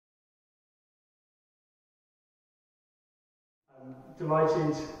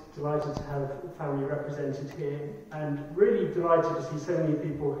Delighted to have family represented here, and really delighted to see so many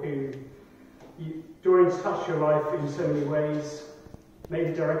people who Doreen's touched your life in so many ways,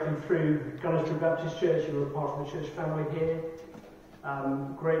 maybe directly through Gunnersbury Baptist Church. You were a part of the church family here.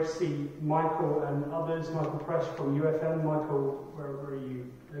 Great to see Michael and others, Michael Press from UFM. Michael, where are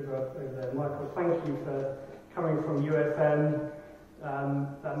you? Over there. Michael, thank you for coming from UFM.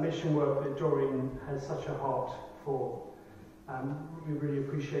 That mission work that Doreen has such a heart for. We really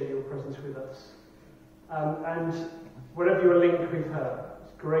appreciate your presence with us. And whatever your link with her,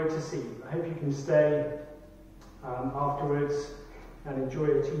 it's great to see you. I hope you can stay afterwards and enjoy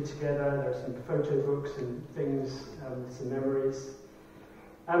a tea together. There are some photo books and things, some memories.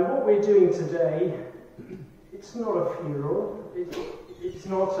 And what we're doing today, it's not a funeral. It's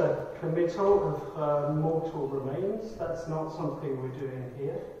not a committal of mortal remains. That's not something we're doing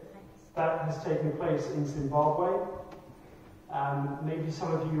here. That has taken place in Zimbabwe. Maybe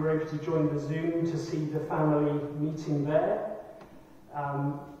some of you were able to join the Zoom to see the family meeting there.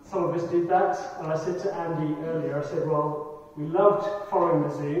 Some of us did that, and I said to Andy earlier, I said, well, we loved following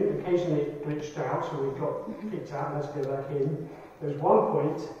the Zoom. Occasionally it glitched out, and we got kicked out, and let's go back in. There was one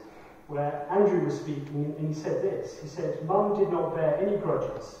point where Andrew was speaking, and he said this. He said, Mum did not bear any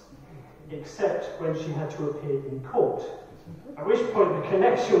grudges, except when she had to appear in court. At which point the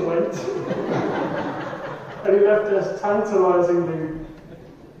connection went, and he left us tantalisingly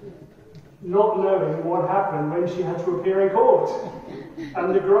not knowing what happened when she had to appear in court,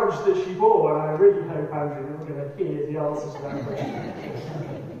 and the grudge that she bore. And I really hope, Andrew, that we're going to hear the answers to that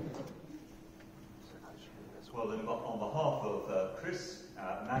question. Well, on behalf of Chris,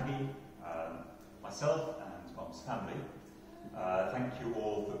 Maggie, myself and Mum's family, thank you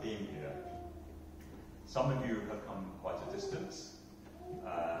all for being here. Some of you have come quite a distance.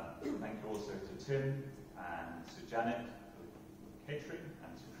 Thank you also to Tim and to Janet for catering,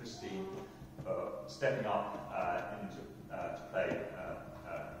 and to Christine for stepping up to play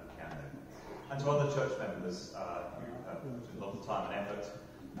the piano, and to other church members who have put in a lot of time and effort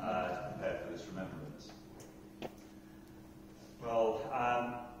to prepare for this remembrance. Well,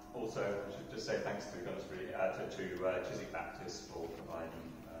 also I should just say thanks to Gunnersbury, to Chiswick Baptist for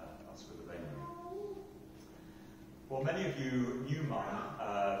providing us with a venue. Well, many of you knew Mum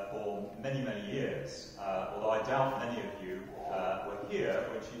for many, many years, although I doubt many of you were here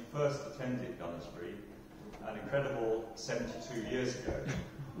when she first attended Gunnersbury an incredible 72 years ago.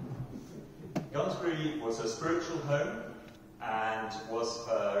 Gunnersbury was her spiritual home and was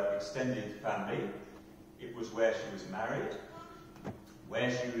her extended family. It was where she was married, where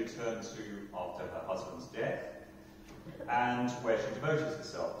she returned to after her husband's death, and where she devoted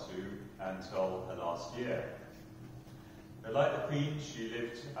herself to until her last year. But like the Queen, she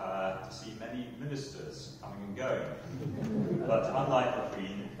lived to see many ministers coming and going. But unlike the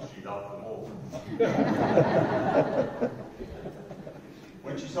Queen, she loved them all.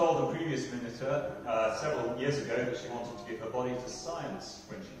 When she told the previous minister several years ago that she wanted to give her body to science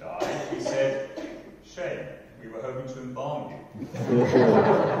when she died, he said, "Shame, we were hoping to embalm you."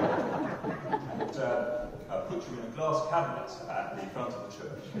 And put you in a glass cabinet at the front of the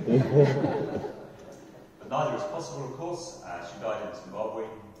church. But neither is possible, of course. She died in Zimbabwe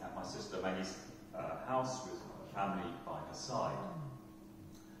at my sister Maggie's house with family by her side.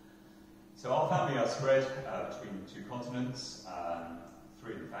 So our family are spread between two continents,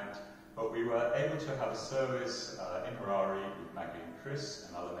 three in fact, but we were able to have a service in Harare with Maggie and Chris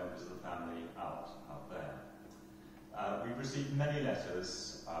and other members of the family out there. We've received many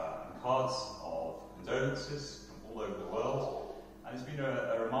letters and cards of condolences from all over the world, and it's been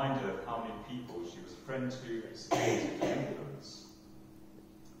a reminder of how many people she was a friend to, supported and influenced.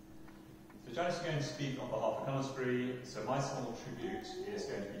 So Janice is going to speak on behalf of Gunnersbury, so my small tribute is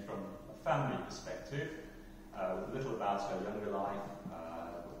going to be from a family perspective, with a little about her younger life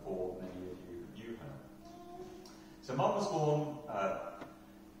before many of you knew her. So Mum was born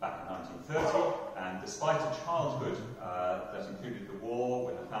back in 1930, and despite a childhood that included the war,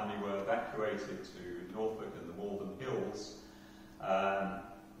 when the family were evacuated to Norfolk and the Malvern Hills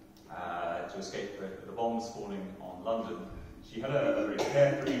to escape the bombs falling on London, she had a very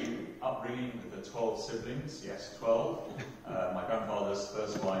carefree upbringing with her 12 siblings, yes, 12. My grandfather's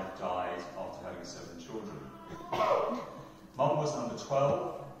first wife died after having 7 children. Mum was number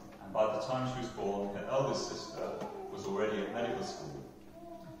 12, and by the time she was born, her eldest sister was already at medical school.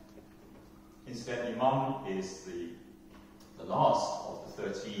 Incidentally, Mum is the last of the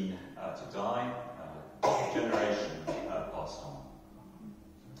 13 to die, generation passed on.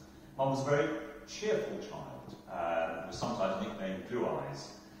 Mum was a very cheerful child, was sometimes nicknamed Blue Eyes,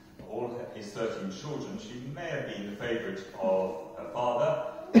 Of all his 13 children, she may have been the favourite of her father.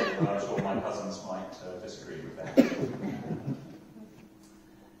 I'm sure my cousins might disagree with that.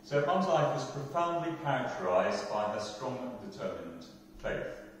 So Mum's life was profoundly characterised by her strong and determined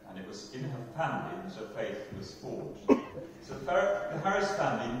faith, and it was in her family that her faith was forged. So the Harris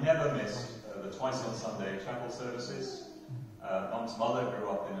family never missed the twice on Sunday chapel services. Mum's mother grew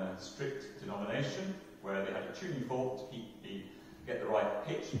up in a strict denomination where they had a tuning fork to get the right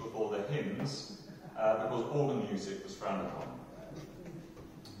pitch before the hymns, because organ music was frowned upon.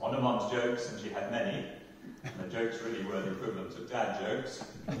 One of Mum's jokes, and she had many, and the jokes really were the equivalent of dad jokes,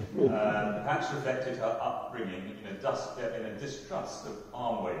 perhaps reflected her upbringing in a distrust of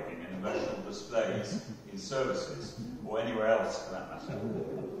arm waving and emotional displays in services, or anywhere else for that matter.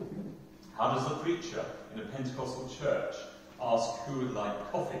 How does the preacher in a Pentecostal church ask who would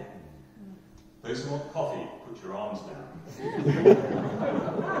like coffee? Those who want coffee, put your arms down.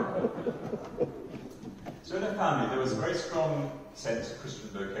 So in her family, there was a very strong sense of Christian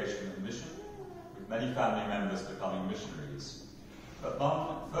vocation and mission, with many family members becoming missionaries. But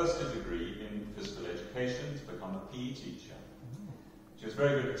Mum first did a degree in physical education to become a PE teacher. She was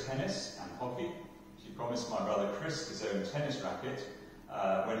very good at tennis and hockey. She promised my brother Chris his own tennis racket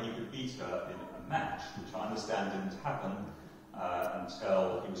when he could beat her in a match, which I understand didn't happen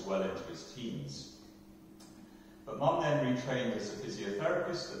until he was well into his teens. But Mum then retrained as a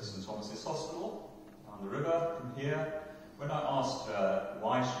physiotherapist at St Thomas's Hospital down the river from here. When I asked her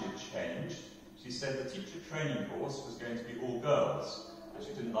why she had changed, she said the teacher training course was going to be all girls, and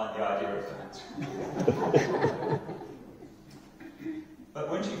she didn't like the idea of that. But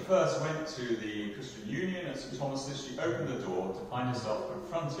when she first went to the Christian Union at St Thomas's, she opened the door to find herself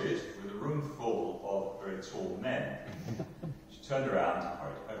confronted with a room full of very tall men. She turned around and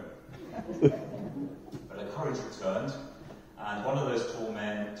hurried home. But her courage returned, and one of those tall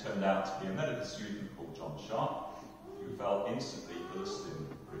men turned out to be a medical student called John Sharp, who fell instantly for the slim,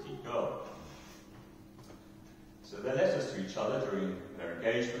 pretty girl. So their letters to each other during their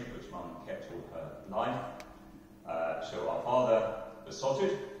engagement, which Mum kept all her life, show our father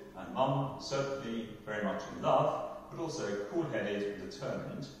besotted, and Mum certainly very much in love, but also cool-headed and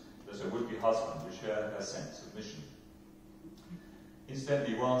determined that her would-be husband would share her sense of mission.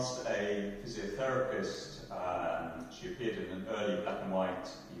 Incidentally, whilst a physiotherapist, she appeared in an early black and white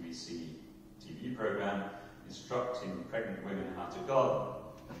BBC TV programme instructing pregnant women how to garden.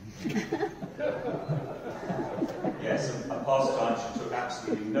 Yes, a pastime she took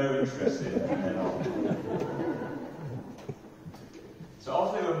absolutely no interest in from then on. So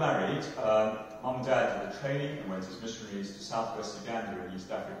after they were married, Mum and Dad did the training and went as missionaries to southwest Uganda in East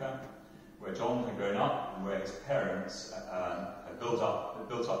Africa, where John had grown up and where his parents had built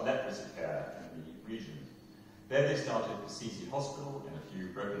up leprosy care in the region. There they started Assisi Hospital in a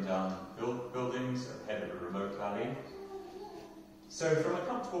few broken down buildings at the head of a remote valley. So from a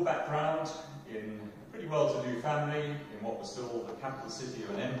comfortable background in a pretty well-to-do family in what was still the capital city of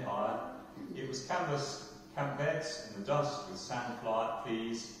an empire, it was canvas camp beds in the dust with sand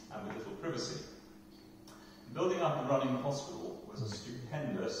fleas and with little privacy. Building up and running the hospital was a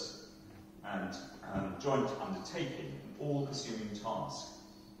stupendous and joint undertaking, an all-consuming task.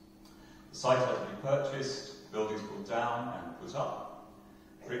 The site had to be purchased, buildings pulled down and put up,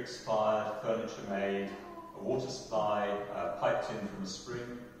 bricks fired, furniture made, a water supply piped in from a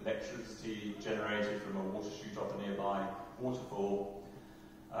spring, electricity generated from a water chute off a nearby waterfall,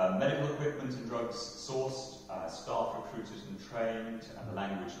 medical equipment and drugs sourced, staff recruited and trained, and the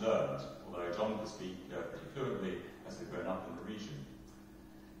language learned, although John could speak pretty fluently as they'd grown up in the region.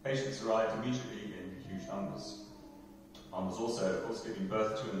 Patients arrived immediately in huge numbers. Mum was also, of course, giving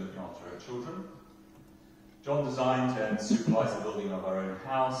birth to and looking after her children. John designed and supervised the building of our own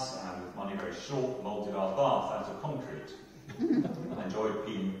house, and with money very short, moulded our bath out of concrete. I enjoyed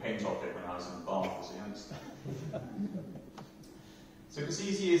peeling paint off it when I was in the bath as a youngster. So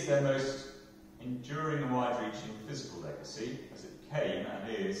Assisi is their most enduring and wide-reaching physical legacy, as it became and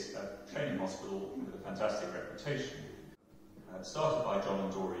is a training hospital with a fantastic reputation. Started by John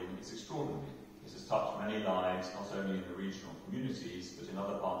and Doreen, it's extraordinary. It has touched many lives, not only in the regional communities, but in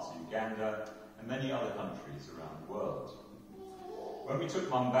other parts of Uganda and many other countries around the world. When we took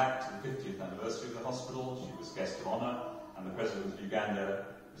Mum back to the 50th anniversary of the hospital, she was guest of honour, and the President of Uganda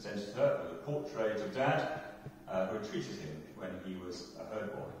presented her with a portrait of Dad, who had treated him when he was a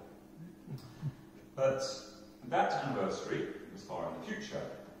herd boy. But that anniversary was far in the future.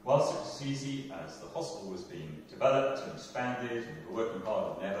 Whilst at Assisi, as the hospital was being developed and expanded, and we were working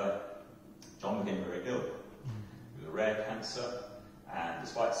harder than ever, John became very ill with a rare cancer, and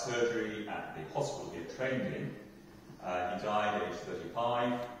despite surgery at the hospital he had trained in, he died aged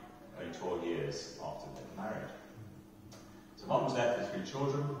 35, only 12 years after they were married. So Mum was left with 3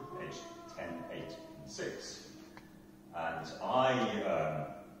 children, aged 10, 8 and 6. And I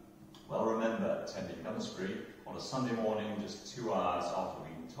well remember attending Gunnersbury on a Sunday morning, just 2 hours after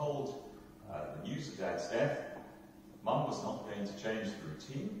being told the news of Dad's death. Mum was not going to change the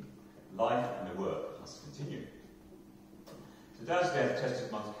routine. Life and the work must continue. So Dad's death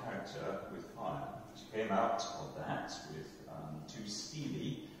tested Mum's character with fire. She came out of that with 2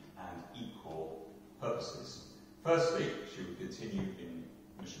 steely and equal purposes. Firstly, she would continue in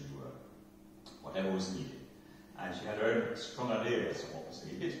missionary work, whatever was needed. And she had her own strong ideas on what was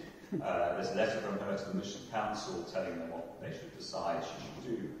needed. There's a letter from her to the Mission Council telling them what they should decide she should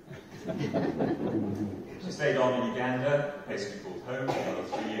do. She stayed on in Uganda, basically called home, for another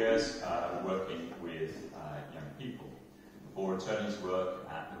 3 years, working with young people, before returning to work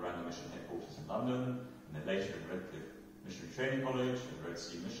at the Random Mission headquarters in London, and then later in Redcliffe Missionary Training College and the Red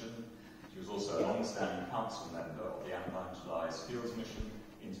Sea Mission. She was also a long-standing council member of the Unevangelized Fields Mission,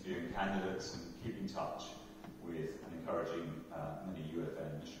 interviewing candidates and keeping in touch with and encouraging many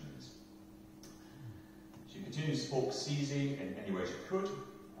UFN missionaries. She continued to support CZ in any way she could,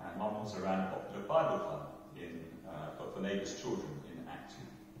 and Mum also ran a popular Bible club for neighbours' children in Acton.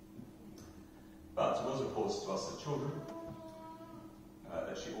 But it was, of course, to us the children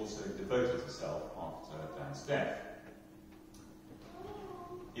that she also devoted herself after Dad's death.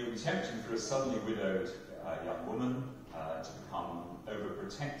 It would be tempting for a suddenly widowed young woman to become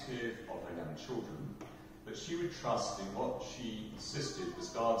overprotective of her young children, but she would trust in what she insisted was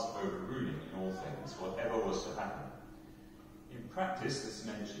God's overruling in all things, whatever was to happen. In practice, this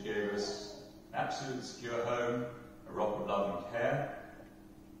meant she gave us an absolute secure home, a rock of love and care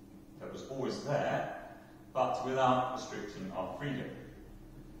that was always there, but without restricting our freedom.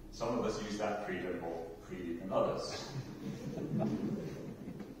 Some of us use that freedom more freely than others.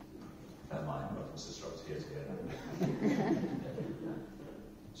 Never mind, brothers and sisters, here to hear.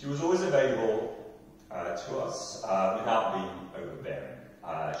 She was always available to us without being overbearing.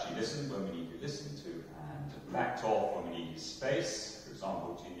 She listened when we needed to listen to, and backed off when we needed space, for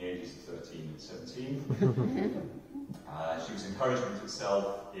example, between the ages of 13 and 17. She was encouragement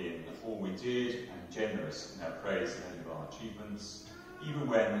itself in all we did, and generous in her praise of any of our achievements, even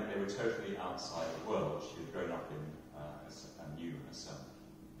when they were totally outside the world she had grown up in and knew herself.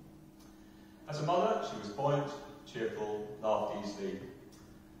 As a mother, she was buoyant, cheerful, laughed easily,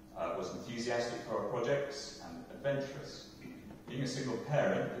 was enthusiastic for our projects, and adventurous. Being a single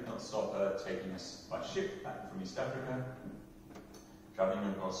parent did not stop her taking us by ship back from East Africa, travelling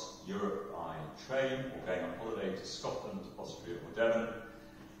across Europe by train, or going on holiday to Scotland, Austria, or Devon,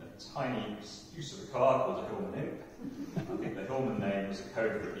 in a tiny use of a car called a Hillman Imp. I think the Hillman name was a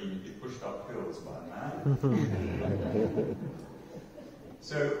code for being pushed up hills by a man.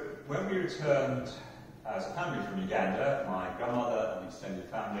 So, when we returned as a family from Uganda, my grandmother and extended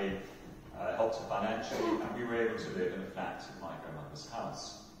family helped her financially, and we were able to live in a flat in my grandmother's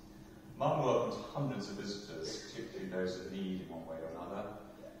house. Mum welcomed hundreds of visitors, particularly those in need in one way or another,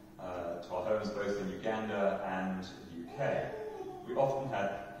 to our homes both in Uganda and the UK. We often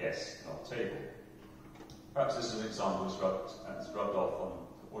had guests at our table. Perhaps this is an example that's rubbed off on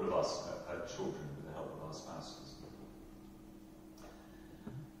all of us, her children, with the help of our spouses.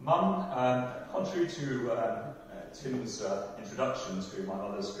 Mum, contrary to Tim's introduction to my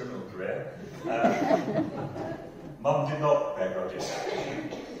mother's criminal career, Mum did not bear grudges,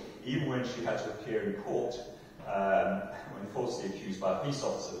 even when she had to appear in court when falsely accused by a police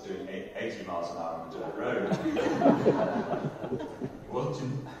officer of doing 80 miles an hour on a dirt road. It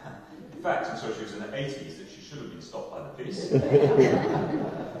wasn't in fact until she was in her 80s that she should have been stopped by the police.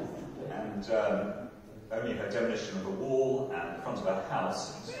 And only her demolition of a wall and the front of her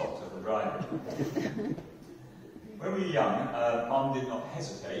house stopped her from driving. When we were young, Mum did not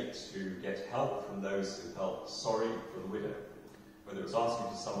hesitate to get help from those who felt sorry for the widow, whether it was asking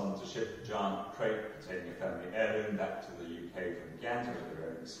for someone to ship a giant crate containing a family heirloom back to the UK from Uganda at their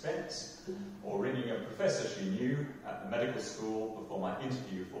own expense, or ringing a professor she knew at the medical school before my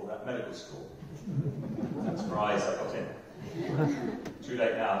interview for that medical school. That's the prize I got in. Too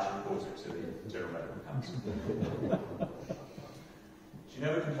late now to report it to the General Medical Council. She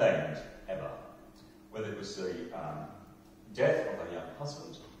never complained, ever, whether it was the death of her young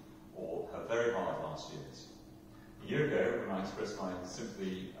husband or her very hard last years. A year ago, when I expressed my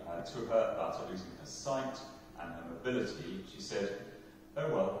sympathy to her about her losing her sight and her mobility, she said, "Oh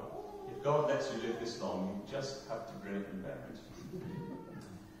well, if God lets you live this long, you just have to grin and bear it."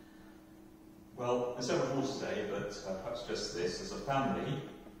 Well, there's so much more to say, but perhaps just this. As a family,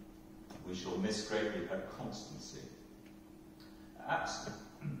 we shall miss greatly her constancy.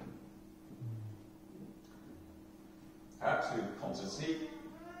 absolute constancy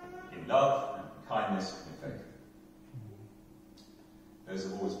in love and kindness and faith. Those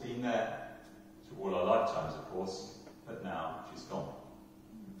have always been there through all our lifetimes, of course, but now she's gone.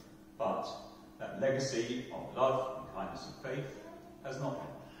 But that legacy of love and kindness and faith has not gone.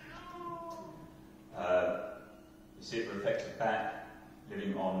 You see it reflected back,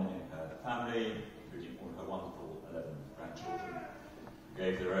 living on in her family, including all her wonderful 11 grandchildren, who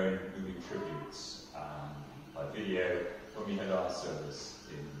gave their own moving tributes by video when we had our service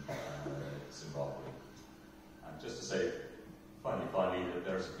in Zimbabwe. And just to say, finally, that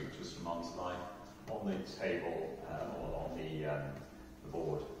there are some pictures from Mum's life on the table or on the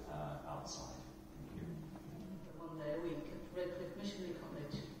board outside. Thank you. One day a week at Redcliffe Missionary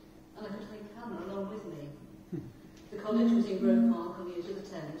College, and I could take Hannah along with me. The college was in Grove Park on the edge of the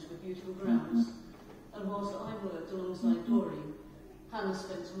Thames with beautiful grounds, and whilst I worked alongside Doreen, Hannah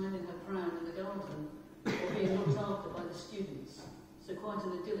spent time in her pram in the garden or being looked after by the students, so quite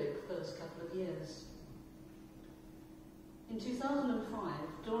an idyllic first couple of years. In 2005,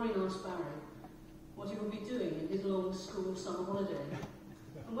 Doreen asked Barry what he would be doing in his long school summer holiday,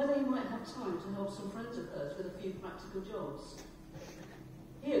 and whether he might have time to help some friends of hers with a few practical jobs.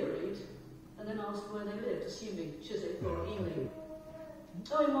 He agreed, and then asked where they lived, assuming Chiswick or Ealing.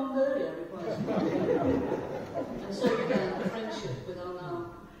 "Oh, in Mongolia," replies Barry. And so began a friendship with our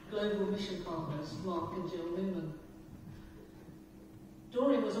now global mission partners, Mark and Jill Newman.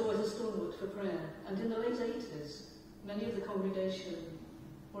 Doreen was always a stalwart for prayer, and in the late 80s, many of the congregation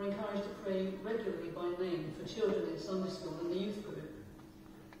were encouraged to pray regularly by name for children in Sunday school and the youth group.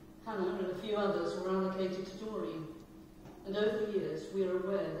 Hannah and a few others were allocated to Doreen, and over the years we are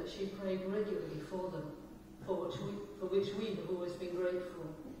aware that she prayed regularly for them, for which we have always been grateful.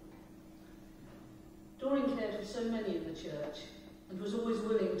 Doreen cared for so many in the church and was always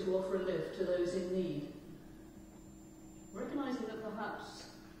willing to offer a lift to those in need. Recognising that perhaps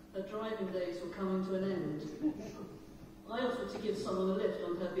her driving days were coming to an end, I offered to give someone a lift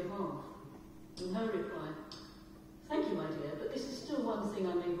on her behalf, and her reply, "Thank you, my dear, but this is still one thing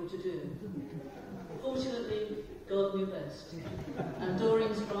I'm able to do." Fortunately, God knew best, and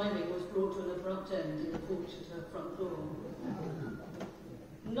Doreen's driving was brought to an abrupt end in the porch at her front door.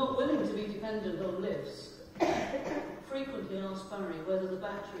 Not willing to be dependent on lifts, frequently asked Barry whether the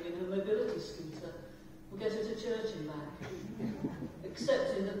battery in her mobility scooter would get her to church and back.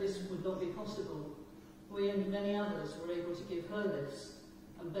 Accepting that this would not be possible, we and many others were able to give her lifts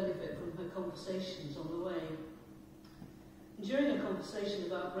and benefit from her conversations on the way. During a conversation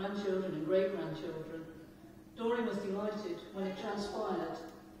about grandchildren and great-grandchildren, Doreen was delighted when it transpired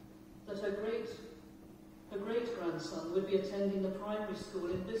that her great-grandson would be attending the primary school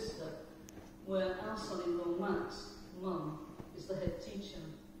in Bicester, where our son-in-law Matt's mum is the head teacher.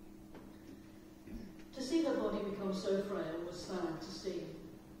 To see her body become so frail was sad to see,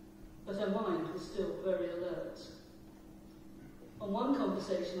 but her mind was still very alert. On one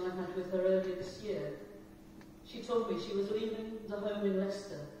conversation I had with her earlier this year, she told me she was leaving the home in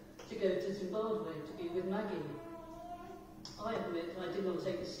Leicester to go to Zimbabwe to be with Maggie. I admit I did not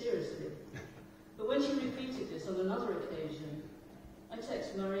take this seriously, but when she repeated this on another occasion, I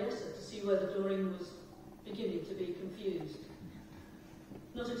texted Marietta to see whether Doreen was beginning to be confused.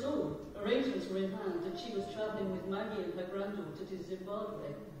 Not at all. Arrangements were in hand, and she was travelling with Maggie and her granddaughter to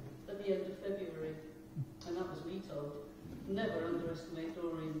Zimbabwe at the end of February, and that was me told. Never underestimate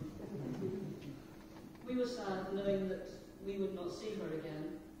Doreen. We were sad knowing that we would not see her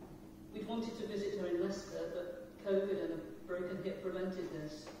again. We'd wanted to visit her in Leicester, but COVID and a broken hip prevented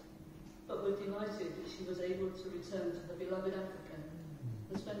this. But we're delighted that she was able to return to her beloved Africa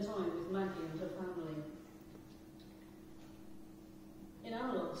and spend time with Maggie and her family. In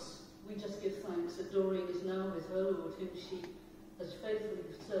our loss, we just give thanks that Doreen is now with her Lord, whom she has faithfully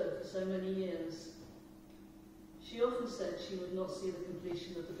served for so many years. She often said she would not see the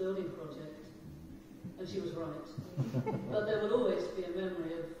completion of the building project, and she was right. But there will always be a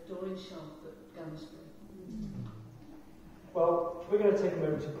memory of Doreen Sharp at Gamsbury. Well, we're going to take a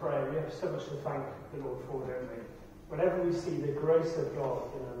moment to pray. We have so much to thank the Lord for, don't we? Whenever we see the grace of God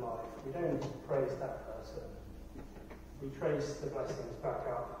in her life, we don't praise that person. We trace the blessings back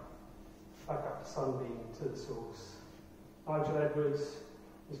up the sunbeam to the source. Nigel Edwards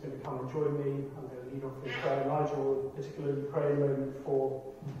is going to come and join me. I'm going to lead off in prayer. Nigel will particularly pray a moment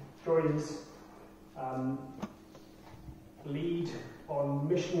for Doreen's lead on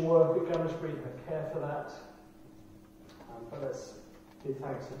mission work at Gunnersbury, her care for that. But let's give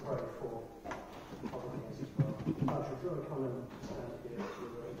thanks and pray for other things as well. Nigel, do you want to come and stand here to the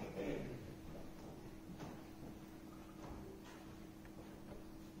room?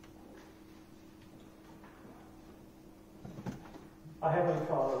 Our Heavenly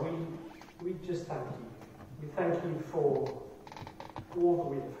Father, we just thank you. We thank you for all that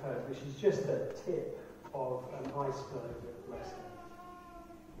we have heard, which is just the tip of an iceberg of blessing.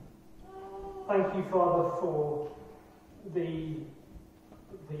 Thank you, Father, for the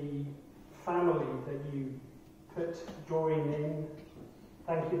family that you put Doreen in.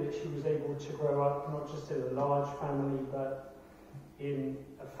 Thank you that she was able to grow up not just in a large family, but in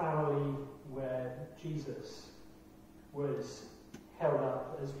a family where Jesus was held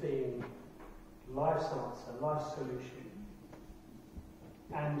up as being life's answer, life's solution,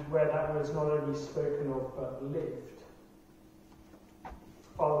 and where that was not only spoken of but lived.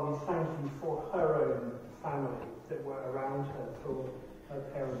 Father, we thank you for her own family that were around her, for her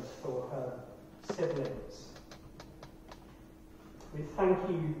parents, for her siblings. We thank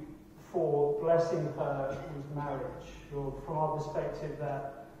you for blessing her with marriage. Lord, from our perspective,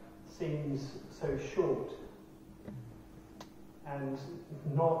 that seems so short and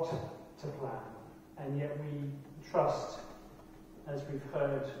not to plan. And yet we trust, as we've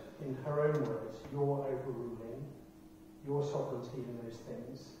heard in her own words, your overruling, your sovereignty in those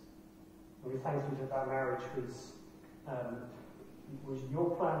things. And we thank you that marriage was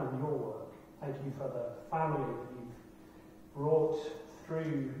your plan and your work. Thank you for the family that you've brought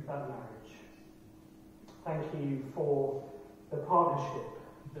through that marriage. Thank you for the partnership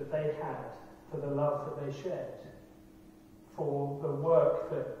that they had, for the love that they shared, for the work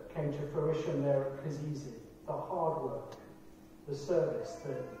that came to fruition there at Kazizi, the hard work, the service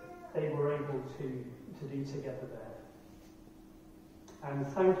that they were able to do together there. And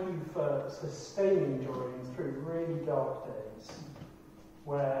thank you for sustaining Doreen through really dark days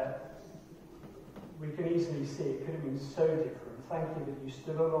where we can easily see it could have been so different. Thank you that you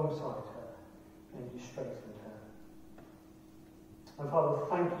stood alongside her and you strengthened her. And Father,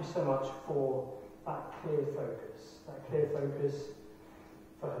 thank you so much for that clear focus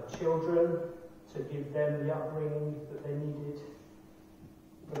for her children, to give them the upbringing that they needed,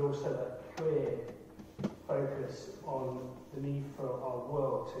 but also that clear focus on the need for our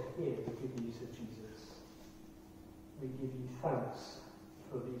world to hear the good news of Jesus. We give you thanks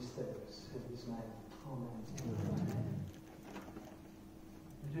for these things in his name. Amen.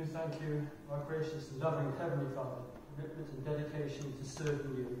 We do thank you, our gracious and loving Heavenly Father, for commitment and dedication to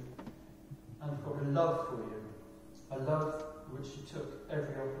serving you, and for a love for you, a love which you took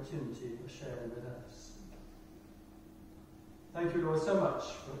every opportunity of sharing with us. Thank you, Lord, so much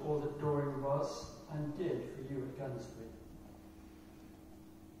for all that Doreen was and did for you at Gunsbury.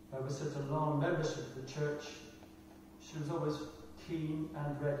 Over such a long membership of the church, she was always keen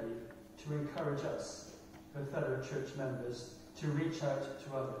and ready to encourage us, her fellow church members, to reach out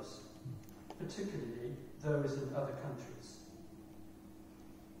to others, particularly those in other countries.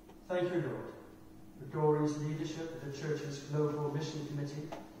 Thank you, Lord, for Doreen's leadership of the church's Global Mission Committee,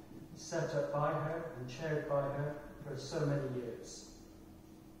 set up by her and chaired by her for so many years.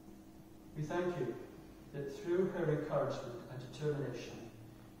 We thank you that through her encouragement and determination,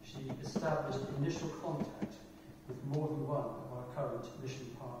 she established initial contact with more than one of our current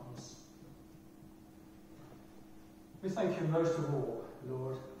mission partners. We thank you most of all,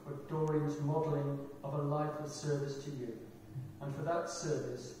 Lord, for Doreen's modelling of a life of service to you, and for that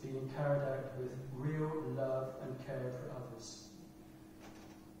service being carried out with real love and care for others,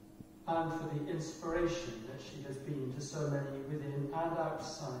 and for the inspiration that she has been to so many within and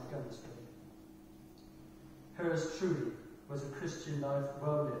outside Gunsbury. Hers truly was a Christian life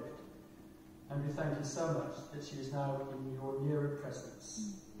well lived, and we thank you so much that she is now in your nearer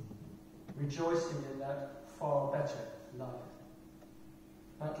presence, rejoicing in that far better life.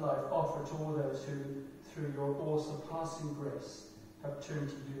 That life offered to all those who, through your all-surpassing grace, have turned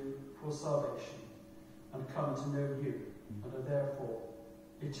to you for salvation and come to know you, and are therefore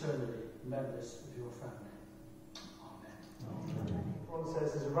eternally members of your family. Amen. One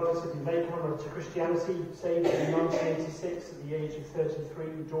says, as a relatively latecomer to Christianity, saved in 1986 at the age of 33,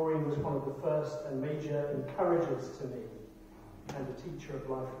 Doreen was one of the first and major encouragers to me and a teacher of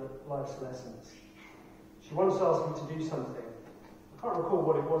life's lessons. She once asked me to do something. I can't recall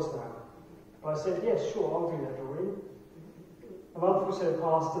what it was now, but I said, yes, sure, I'll do that, Doreen. A month or so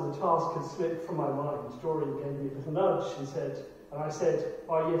passed and the task had slipped from my mind. Doreen gave me a little nudge and I said,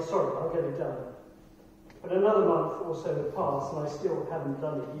 oh yes, sorry, I'll get it done. But another month or so had passed and I still hadn't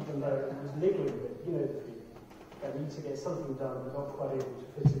done it, even though it was niggling a bit. You know the feeling. I need to get something done, but not quite able to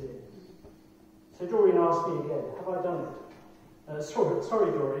fit it in. So Doreen asked me again, have I done it?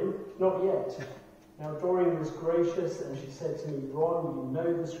 Sorry, Doreen, not yet. Now Doreen was gracious and she said to me, Ron, you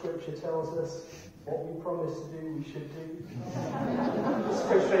know the scripture tells us what we promise to do, we should do. It's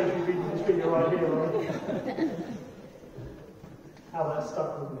so strange you reading between your right here, Ron. how that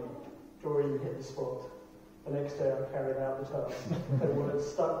stuck with me. Doreen hit the spot. The next day I carried out the task. And what had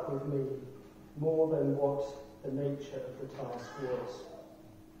stuck with me more than what the nature of the task was.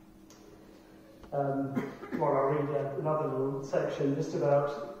 Well, I'll read another little section just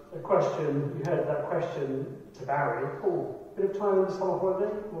about a question. You heard that question to Barry. Oh, bit of time in the summer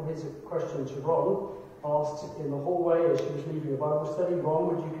holiday? Well, here's a question to Ron, asked in the hallway as she was leaving a Bible study. Ron,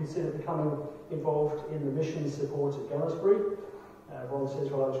 would you consider becoming involved in the mission support at Galsbury? Ron says,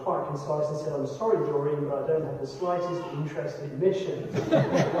 well, I was quite concise and said, I'm sorry, Doreen, but I don't have the slightest interest in missions.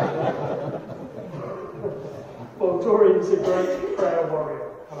 Well, Doreen's a great prayer warrior,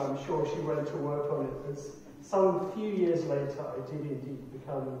 and I'm sure she went to work on it. As some few years later, I did indeed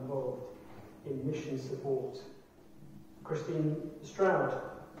become involved in mission support. Christine Stroud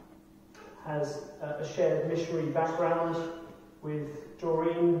has a shared missionary background with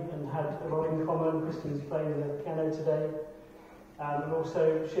Doreen and had a lot in common. Christine's playing the piano today. And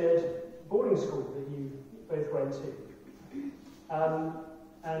also shared boarding school that you both went to.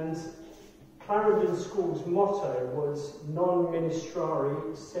 And Clarendon School's motto was non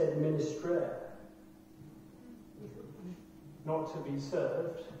ministrari sed ministrare. Not to be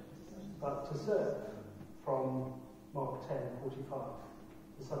served, but to serve, from Mark 10:45.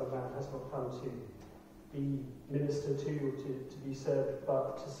 The Son of Man has not come to be ministered to, or to be served,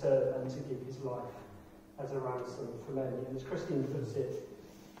 but to serve and to give his life as a ransom for many. And as Christine puts it,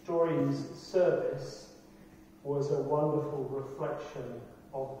 Doreen's service was a wonderful reflection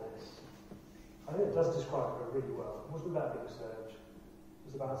of this. I think it does describe her really well. It wasn't about being served, it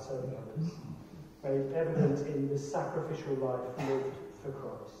was about serving others. Made evident in the sacrificial life lived for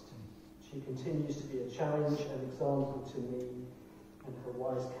Christ. She continues to be a challenge and example to me, and her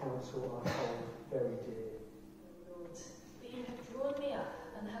wise counsel I hold very dear. Lord, but you have drawn me up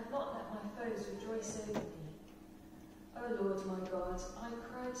and have not let my foes rejoice over me. O Lord my God, I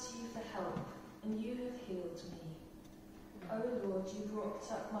cried to you for help, and you have healed me. O Lord, you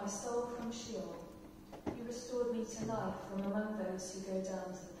brought up my soul from Sheol. You restored me to life from among those who go down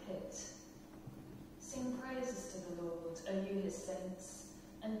to the pit. Sing praises to the Lord, O you his saints,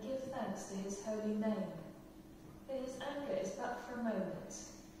 and give thanks to his holy name. For his anger is but for a moment,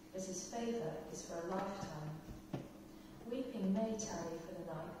 but his favour is for a lifetime. Weeping may tarry for the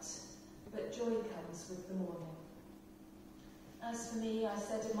night, but joy comes with the morning. As for me, I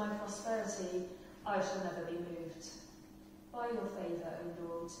said in my prosperity, I shall never be moved. By your favour, O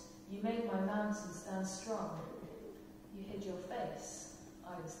Lord, you made my mountain stand strong. You hid your face,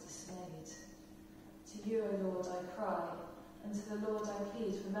 I was dismayed. To you, O Lord, I cry, and to the Lord I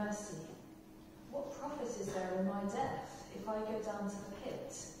plead for mercy. What profit is there in my death if I go down to the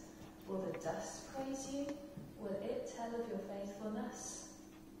pit? Will the dust praise you? Will it tell of your faithfulness?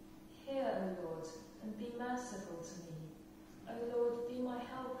 Hear, O Lord, and be merciful to me. O Lord, be my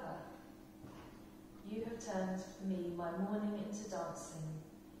helper. You have turned for me my mourning into dancing.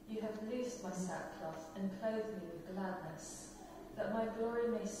 You have loosed my sackcloth and clothed me with gladness, that my glory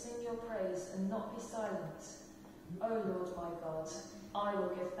may sing your praise and not be silent. O Lord my God, I will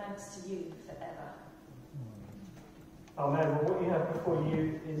give thanks to you forever. Amen. Well, what you have before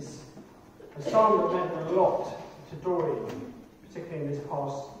you is a psalm that meant a lot to Doreen, particularly in this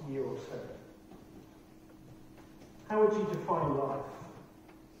past year or so. How would you define life?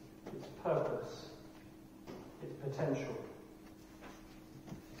 Its purpose, its potential.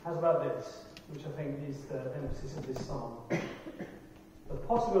 How's about this, which I think is the emphasis of this psalm? The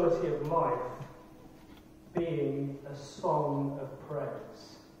possibility of life being a song of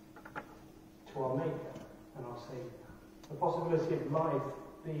praise to our Maker and our Saviour. The possibility of life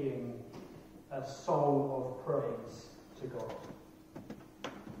being a song of praise to God.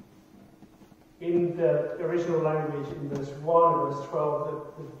 In the original language, in verse 1 and verse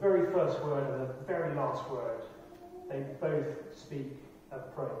 12, the very first word and the very last word, they both speak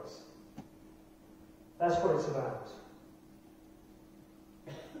of praise. That's what it's about.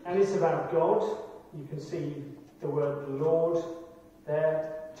 And it's about God. You can see the word Lord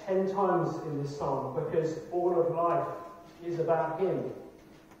there 10 times in this psalm, because all of life is about him.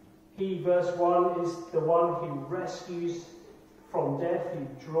 He, verse 1, is the one who rescues from death, who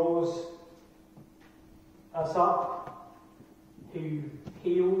draws us up, who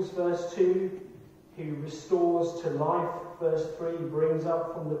heals, verse 2, who restores to life, verse 3, brings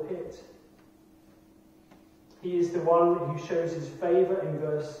up from the pit. He is the one who shows his favour in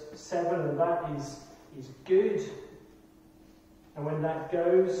verse 7, and that is good. And when that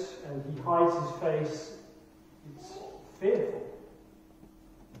goes and he hides his face, it's fearful.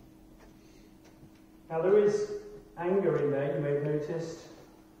 Now there is anger in there, you may have noticed,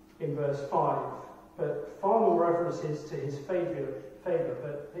 in verse 5. but far more references to his favour.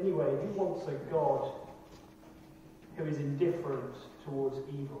 But anyway, he wants a God who is indifferent towards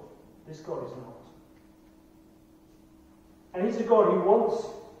evil. This God is not. And he's a God who wants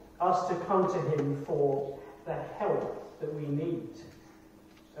us to come to him for the help that we need.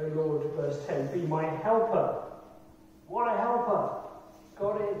 O Lord, verse 10, be my helper. What a helper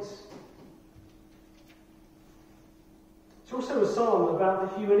God is. It's also a psalm about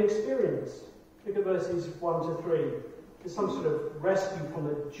the human experience. Look at verses 1 to 3. There's some sort of rescue from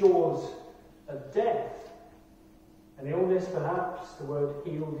the jaws of death. An illness, perhaps. The word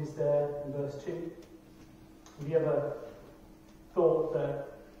healed is there in verse 2. Have you ever thought that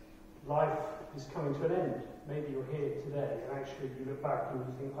life is coming to an end? Maybe you're here today and actually you look back and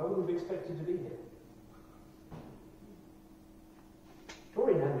you think, I wouldn't have expected to be here.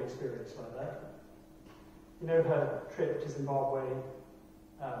 Doreen had an experience like that. You know, her trip to Zimbabwe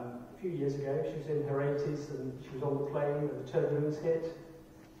a few years ago, she was in her 80s and she was on the plane and the turbulence hit.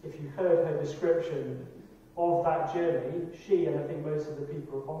 If you heard her description of that journey, she and I think most of the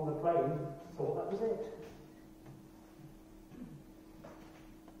people on the plane thought that was it.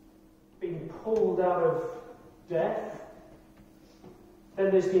 Being pulled out of death.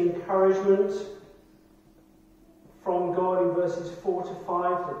 Then there's the encouragement from God in verses 4 to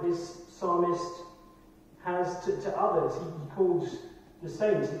 5 that this psalmist has to others. He calls the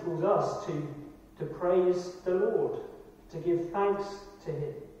saints, he calls us to praise the Lord, to give thanks to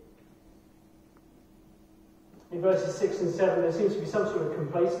him. In verses 6 and 7 there seems to be some sort of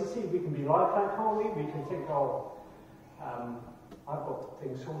complacency. We can be like that, can't we? We can think, I've got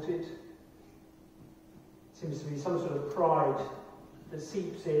things sorted. Seems to be some sort of pride that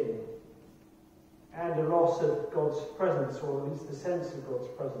seeps in, and a loss of God's presence, or at least the sense of God's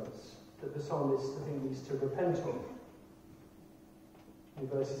presence, that the psalmist, I think, needs to repent of. In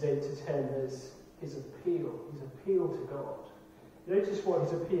verses 8 to 10, there's his appeal to God. Notice what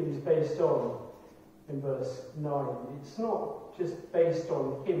his appeal is based on in verse 9. It's not just based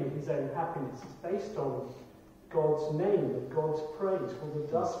on him and his own happiness, it's based on God's name and God's praise. Will the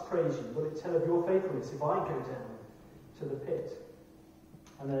dust praise you? Will it tell of your faithfulness if I go down to the pit?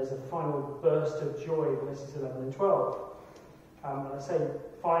 And there's a final burst of joy, verses 11 and 12. And I say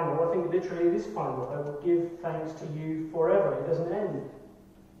final, I think literally it is final. I will give thanks to you forever. It doesn't end.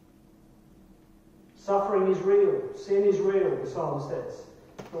 Suffering is real. Sin is real, the psalm says.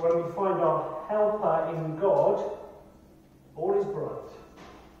 But when we find our helper in God, all is bright.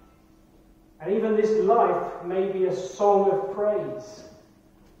 And even this life may be a song of praise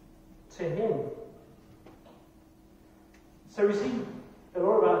to him. So we see a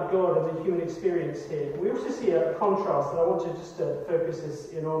lot about God and the human experience here. We also see a contrast that I want to just focus us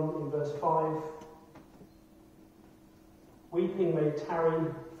in on in verse 5. Weeping may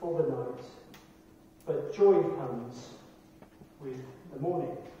tarry for the night, but joy comes with the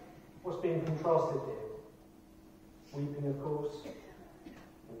morning. What's being contrasted here? Weeping, of course,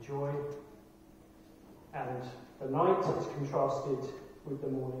 and joy. And the night is contrasted with the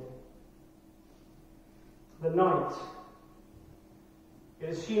morning. The night, it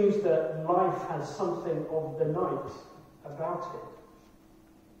assumes that life has something of the night about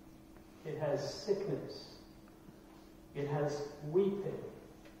it. It has sickness. It has weeping.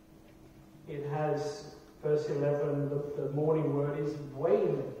 It has, verse 11, the morning word is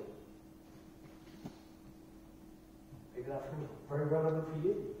wailing. Maybe that feels very relevant for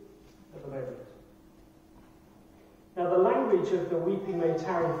you at the moment. Now, the language of the weeping may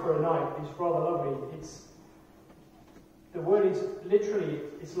tarry for a night is rather lovely. The word is literally,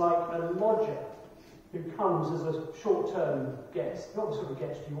 it's like a lodger who comes as a short-term guest. Not the sort of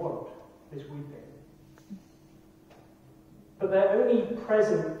guest you want, this weeping. But they're only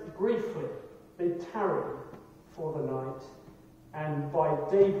present briefly. They tarry for the night, and by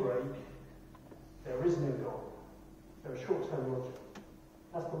daybreak, there is no God. They're a short-term lodger.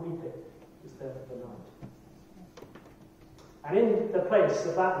 That's the weeping. It's there for the night. And in the place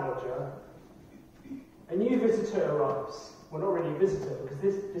of that lodger, a new visitor arrives. Well, not really a visitor, because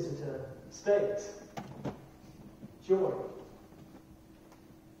this visitor stays. Joy.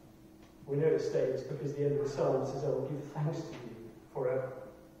 We know it stays because the end of the psalm says, I will give thanks to you forever.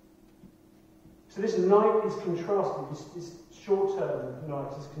 So this night is contrasted, this short-term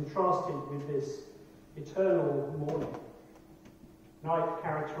night is contrasted with this eternal morning. Night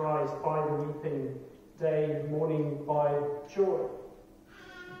characterized by the weeping, day, morning by joy.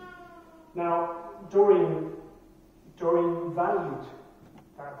 Now, Doreen valued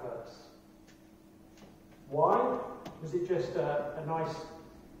that verse. Why? Was it just a nice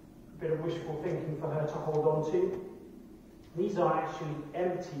bit of wishful thinking for her to hold on to? These are actually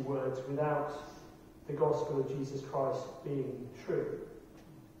empty words without the gospel of Jesus Christ being true.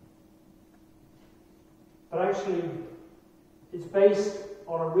 But actually, it's based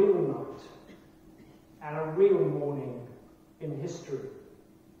on a real night and a real morning in history.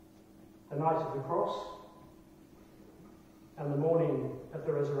 The night of the cross and the morning of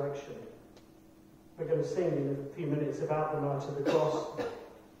the resurrection. We're going to sing in a few minutes about the night of the cross.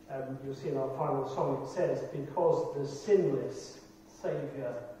 You'll see in our final song it says, because the sinless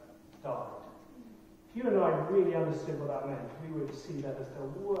Saviour died. If you and I really understood what that meant, we would see that as the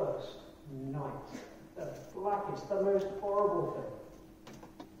worst night, the blackest, the most horrible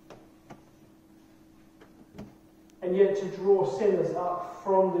thing. And yet to draw sinners up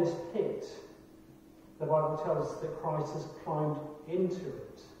from this pit, the Bible tells us that Christ has climbed into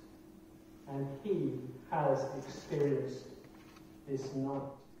it. And he has experienced this night.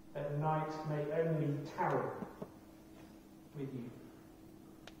 That night may only tarry with you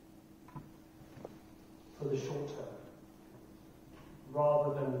for the short term,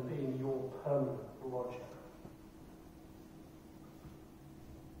 rather than being your permanent lodger.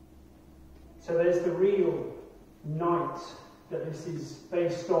 So there's the real night that this is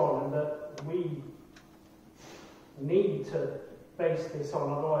based on, and that we need to base this on,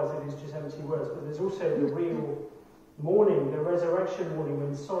 otherwise it is just empty words. But there's also the real morning, the resurrection morning,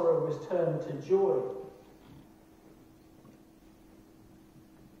 when sorrow was turned to joy.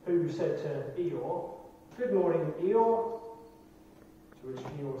 Who said to Eeyore, "Good morning, Eeyore," to which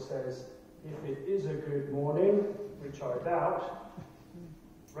Eeyore says, "If it is a good morning," which I doubt,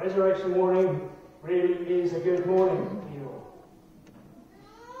 resurrection morning really is a good morning, Eeyore.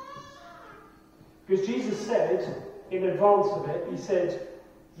 Because Jesus said, in advance of it, he said,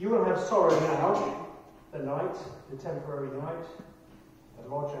 "You will have sorrow now, the night, the temporary night, the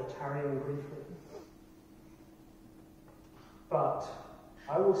lodger tarrying briefly. But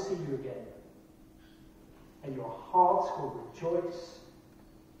I will see you again, and your hearts will rejoice,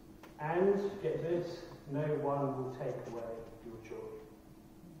 and, get this, no one will take away your joy,"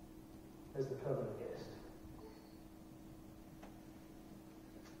 as the permanent guest.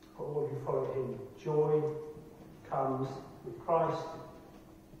 For all who follow him, joy comes with Christ,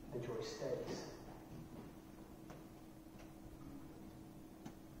 and joy stays.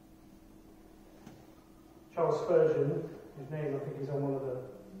 Charles Spurgeon, whose name I think is on one of the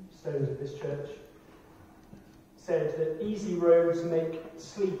stones of this church, said that easy roads make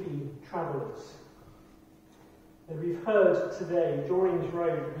sleepy travellers. And we've heard today, Doreen's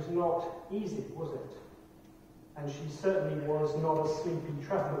road was not easy, was it? And she certainly was not a sleepy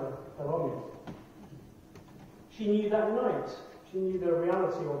traveller along it. She knew that night. She knew the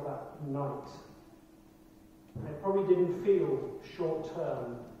reality of that night. And it probably didn't feel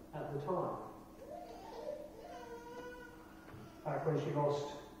short-term at the time. Back when she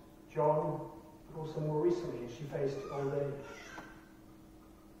lost John, but also more recently as she faced old age.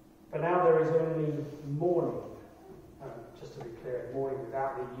 But now there is only mourning. Just to be clear, mourning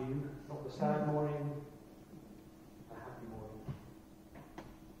without the you, not the sad mourning, a happy mourning.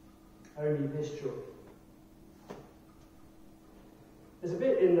 Only this joy. There's a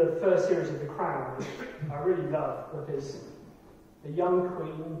bit in the first series of The Crown which I really love, because the young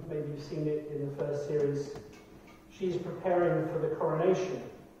queen, maybe you've seen it in the first series, she's preparing for the coronation,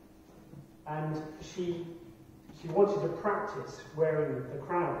 and she wanted to practice wearing the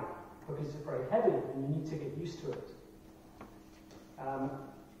crown because it's very heavy and you need to get used to it.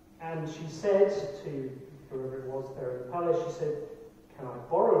 And she said to whoever it was there in the palace, she said, "Can I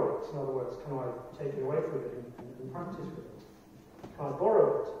borrow it? In other words, can I take it away from it and practice with it? Can I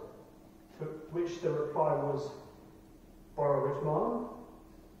borrow it?" To which the reply was, "Borrow it, ma'am?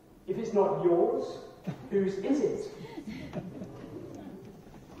 If it's not yours, whose is it?"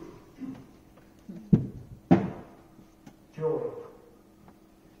 Joy.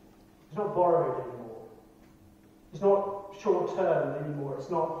 It's not borrowed anymore. It's not short term anymore. It's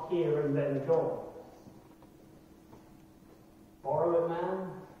not here and then gone. Borrow it,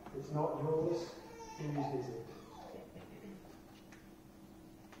 man. If it's not yours, whose is it?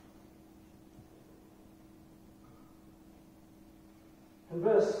 And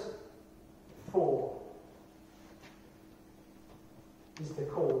verse 4 is the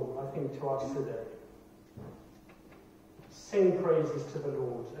call, I think, to us today. Sing praises to the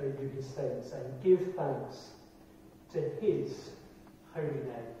Lord, O you his saints, and give thanks to his holy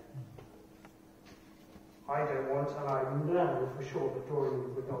name. I don't want, and I know for sure that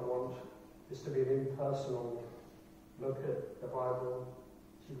Doreen would not want this to be an impersonal look at the Bible.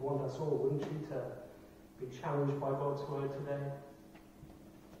 She'd want us all, wouldn't she, to be challenged by God's word today?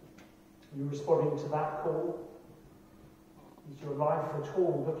 Are you responding to that call? Is your life at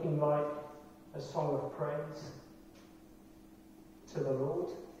all looking like a song of praise to the Lord.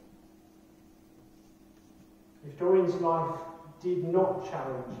 If Doreen's life did not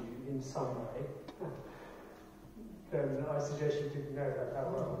challenge you in some way, then I suggest you didn't know her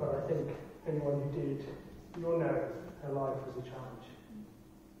that well, but I think anyone who did, you'll know her life was a challenge.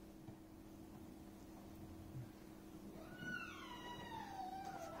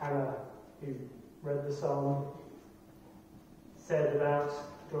 Hannah, who read the psalm, said about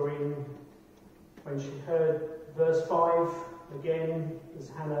Doreen when she heard verse 5 again, as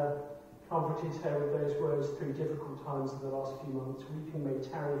Hannah comforted her with those words through difficult times in the last few months. Weeping may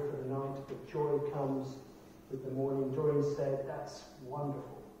tarry for the night, but joy comes with the morning. Doreen said, that's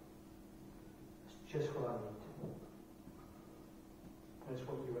wonderful. That's just what I need. That's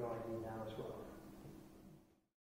what you and I need now as well.